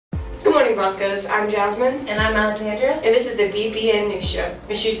morning, Broncos. I'm Jasmine. And I'm Alexandra. And this is the BMMS Show.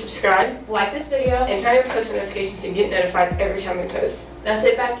 Make sure you subscribe, like this video, and turn on your post notifications to get notified every time we post. Now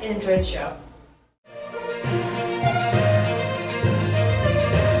sit back and enjoy the show.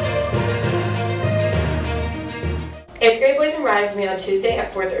 Eighth grade boys and rise meet on Tuesday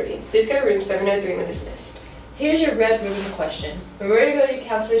at 4:30. Please go to room 703 when dismissed. Here's your red ribbon question. Remember to go to your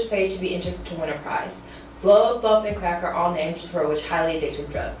counselor's page to be entered to win a prize. Blow, bump, and crack are all names for which highly addictive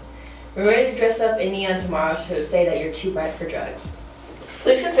drug. Remember to dress up in neon tomorrow to say that you're too bright for drugs.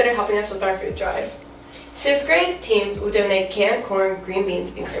 Please consider helping us with our food drive. 6th grade teams will donate canned corn, green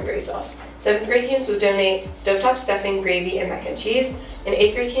beans, and cranberry sauce. 7th grade teams will donate stovetop stuffing, gravy, and mac and cheese. And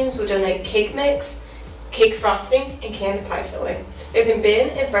 8th grade teams will donate cake mix, cake frosting, and canned pie filling. There's a bin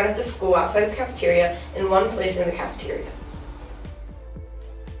in front of the school outside the cafeteria and one place in the cafeteria.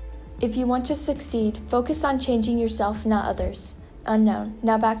 If you want to succeed, focus on changing yourself, not others. Unknown.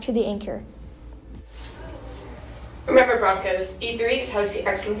 Now back to the anchor. Remember, Broncos, E3 is how you see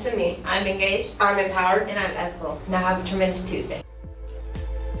excellence in me. I'm engaged. I'm empowered. And I'm ethical. Now have a tremendous Tuesday.